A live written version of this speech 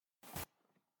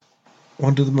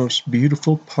One of the most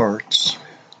beautiful parts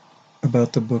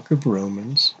about the book of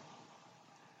Romans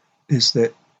is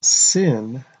that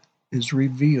sin is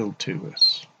revealed to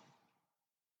us.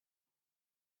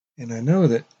 And I know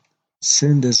that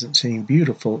sin doesn't seem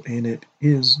beautiful, and it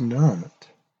is not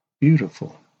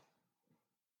beautiful.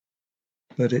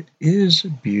 But it is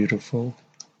beautiful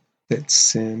that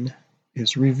sin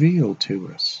is revealed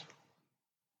to us.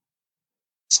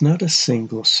 It's not a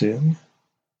single sin,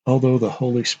 although the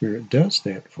Holy Spirit does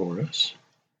that for us.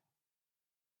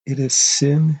 It is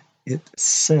sin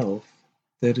itself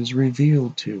that is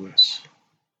revealed to us.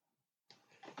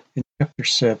 In chapter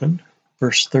 7,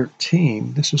 verse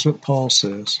 13, this is what Paul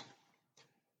says.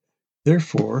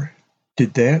 Therefore,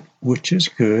 did that which is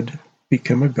good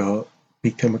become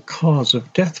a cause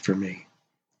of death for me?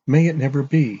 May it never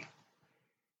be.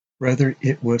 Rather,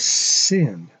 it was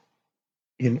sin,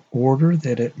 in order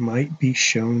that it might be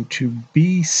shown to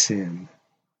be sin,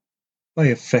 by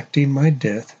effecting my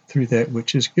death through that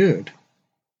which is good,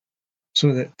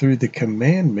 so that through the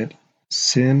commandment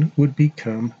sin would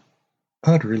become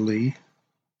utterly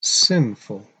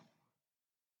sinful.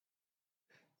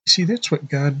 See, that's what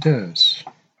God does.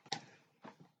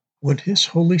 When His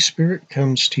Holy Spirit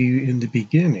comes to you in the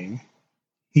beginning,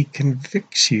 He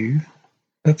convicts you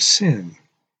of sin,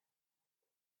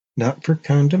 not for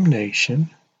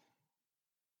condemnation,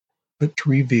 but to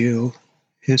reveal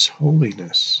His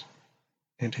holiness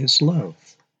and His love.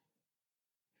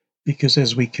 Because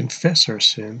as we confess our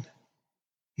sin,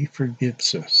 He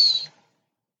forgives us.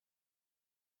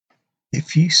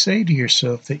 If you say to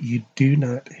yourself that you do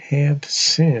not have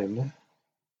sin,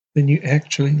 then you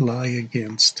actually lie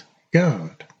against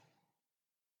God.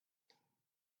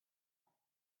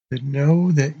 To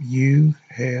know that you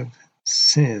have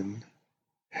sin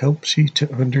helps you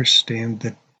to understand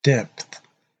the depth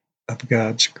of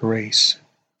God's grace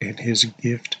and His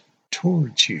gift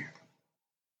towards you.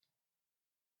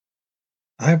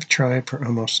 I've tried for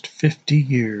almost 50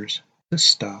 years to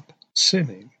stop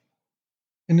sinning.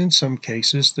 And in some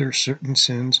cases, there are certain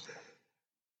sins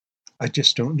I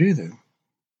just don't do them.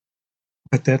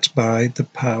 But that's by the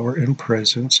power and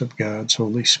presence of God's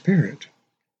Holy Spirit.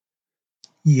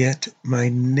 Yet my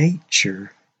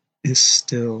nature is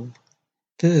still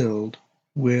filled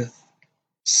with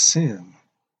sin.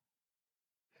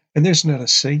 And there's not a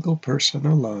single person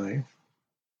alive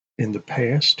in the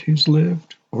past who's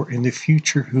lived or in the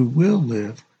future who will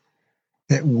live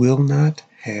that will not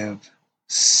have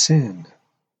sin.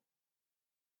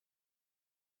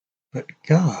 But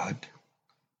God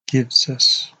gives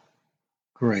us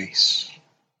grace.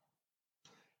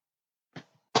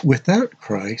 Without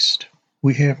Christ,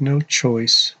 we have no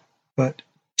choice but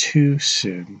to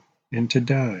sin and to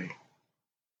die.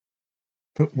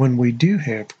 But when we do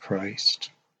have Christ,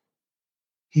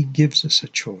 He gives us a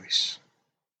choice.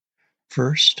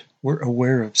 First, we're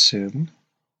aware of sin.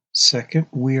 Second,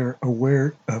 we are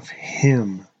aware of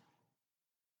Him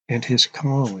and His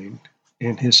calling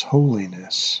and His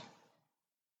holiness.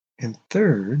 And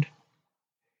third,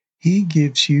 He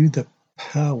gives you the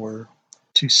power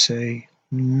to say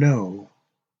no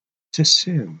to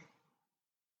sin.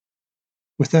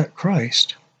 Without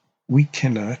Christ, we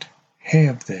cannot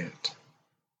have that.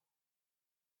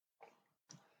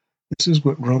 This is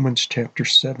what Romans chapter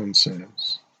 7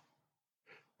 says.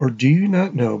 Or do you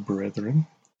not know, brethren,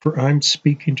 for I'm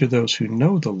speaking to those who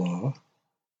know the law,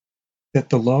 that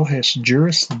the law has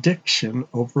jurisdiction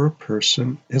over a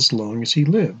person as long as he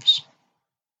lives?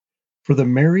 For the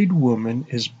married woman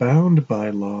is bound by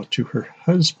law to her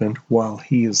husband while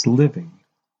he is living.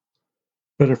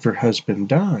 But if her husband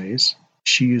dies,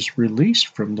 she is released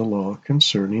from the law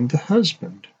concerning the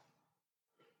husband.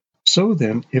 So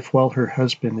then, if while her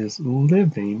husband is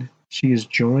living, she is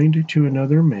joined to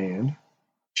another man,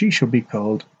 she shall be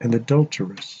called an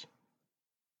adulteress.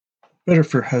 But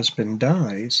if her husband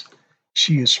dies,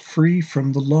 she is free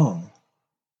from the law,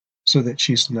 so that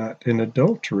she's not an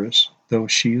adulteress, though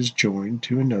she is joined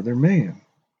to another man.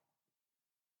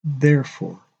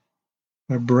 Therefore,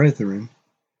 my brethren,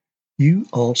 you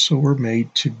also were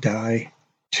made to die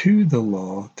to the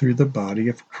law through the body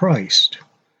of Christ,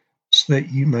 so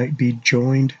that you might be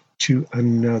joined to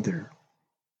another,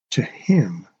 to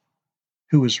Him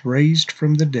who was raised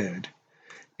from the dead,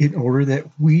 in order that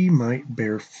we might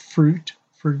bear fruit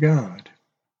for God.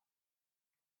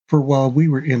 For while we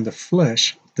were in the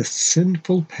flesh, the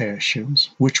sinful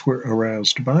passions, which were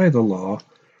aroused by the law,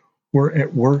 were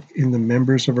at work in the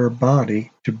members of our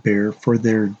body to bear for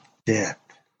their death.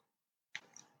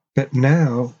 But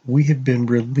now we have been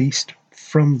released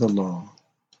from the law,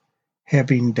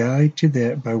 having died to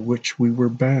that by which we were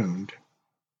bound.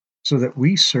 so that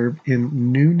we serve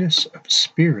in newness of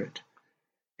spirit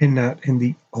and not in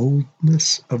the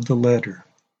oldness of the letter.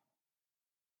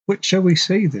 What shall we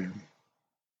say then?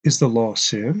 Is the law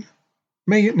sin?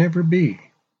 May it never be.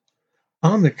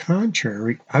 On the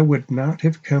contrary, I would not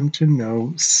have come to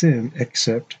know sin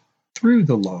except through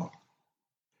the law.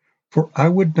 For I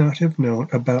would not have known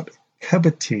about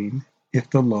coveting if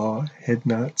the law had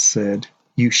not said,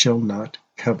 "You shall not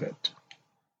covet."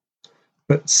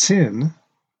 But sin,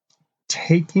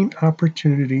 taking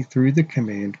opportunity through the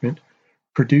commandment,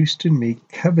 produced in me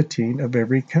coveting of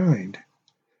every kind.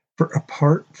 For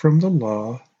apart from the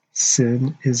law,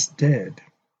 sin is dead.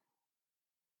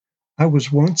 I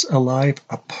was once alive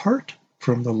apart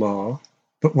from the law,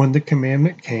 but when the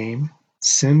commandment came,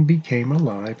 sin became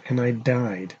alive and I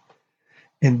died.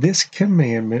 And this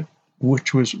commandment,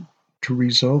 which was to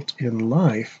result in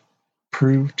life,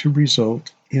 proved to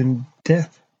result in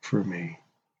death for me.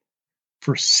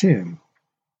 For sin,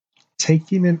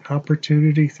 taking an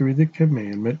opportunity through the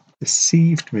commandment,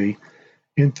 deceived me,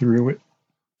 and through it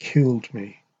killed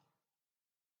me.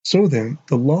 So then,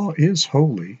 the law is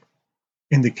holy,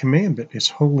 and the commandment is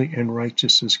holy and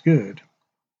righteous as good.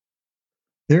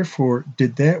 Therefore,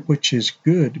 did that which is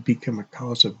good become a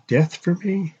cause of death for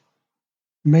me?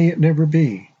 May it never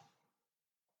be.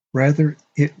 Rather,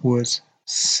 it was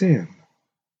sin,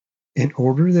 in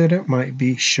order that it might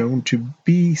be shown to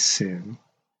be sin,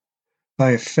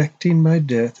 by effecting my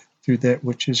death through that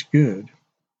which is good,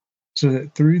 so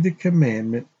that through the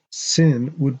commandment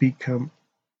sin would become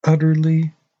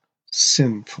utterly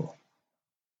sinful.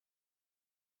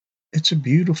 It's a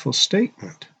beautiful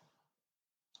statement.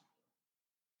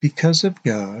 Because of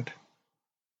God,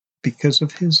 because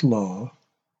of His law,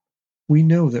 we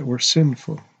know that we're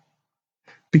sinful.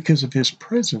 Because of His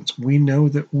presence, we know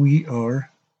that we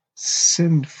are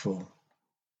sinful.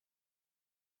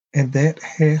 And that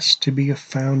has to be a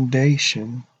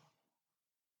foundation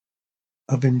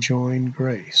of enjoying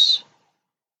grace.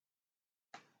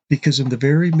 Because in the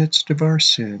very midst of our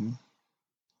sin,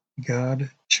 God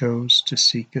chose to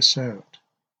seek us out.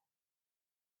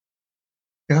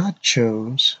 God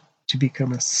chose to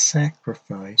become a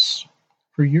sacrifice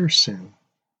for your sin.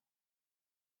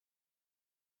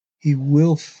 He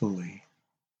willfully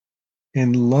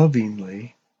and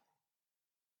lovingly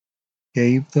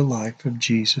gave the life of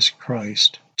Jesus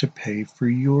Christ to pay for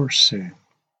your sin.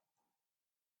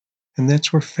 And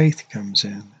that's where faith comes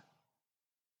in.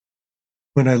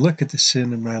 When I look at the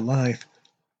sin in my life,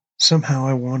 somehow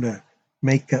I want to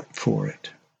make up for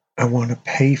it. I want to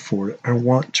pay for it. I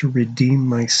want to redeem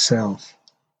myself.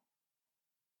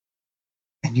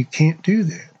 And you can't do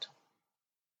that.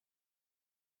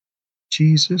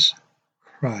 Jesus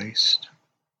Christ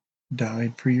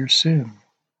died for your sin.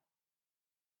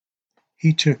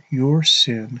 He took your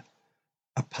sin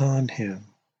upon Him.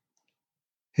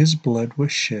 His blood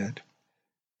was shed,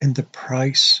 and the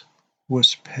price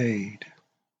was paid.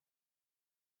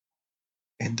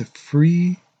 And the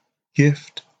free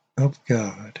gift of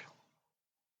God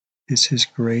is His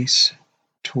grace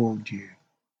toward you.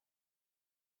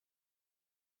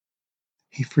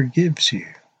 He forgives you.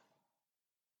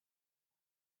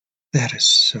 That is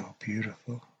so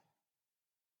beautiful.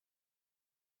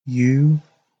 You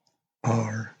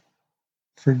are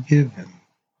forgiven.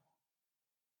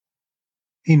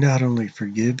 He not only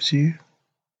forgives you,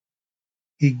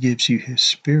 He gives you His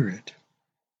Spirit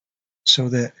so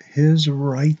that His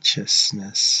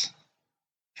righteousness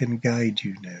can guide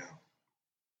you now.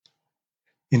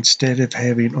 Instead of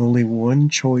having only one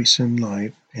choice in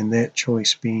life, and that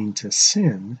choice being to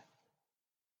sin,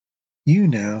 you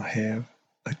now have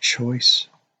a choice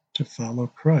to follow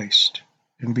Christ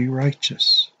and be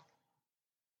righteous.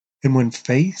 And when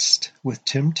faced with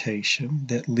temptation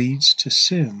that leads to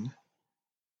sin,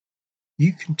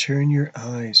 you can turn your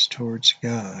eyes towards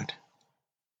God,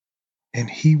 and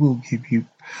He will give you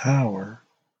power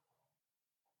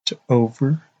to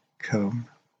overcome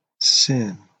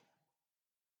sin.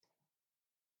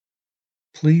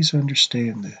 Please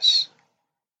understand this.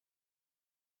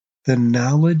 The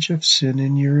knowledge of sin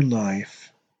in your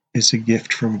life is a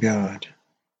gift from God,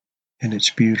 and it's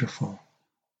beautiful.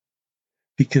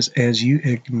 Because as you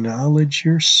acknowledge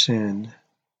your sin,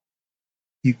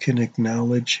 you can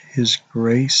acknowledge His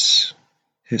grace,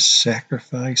 His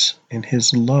sacrifice, and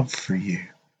His love for you.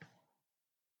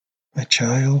 My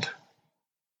child,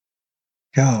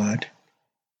 God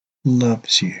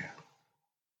loves you.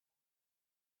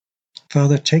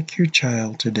 Father, take your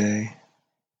child today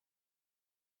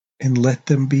and let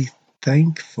them be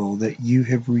thankful that you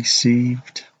have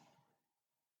received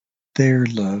their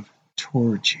love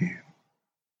towards you.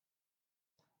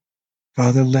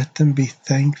 Father, let them be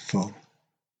thankful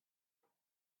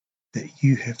that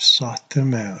you have sought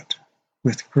them out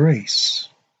with grace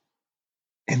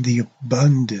and the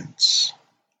abundance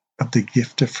of the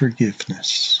gift of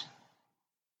forgiveness.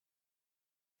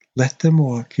 Let them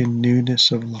walk in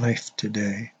newness of life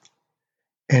today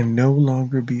and no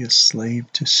longer be a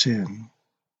slave to sin,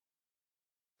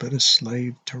 but a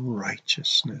slave to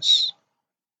righteousness,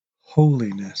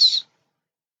 holiness,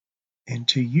 and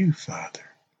to you, Father,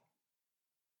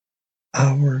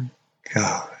 our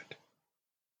God.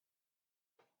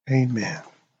 Amen.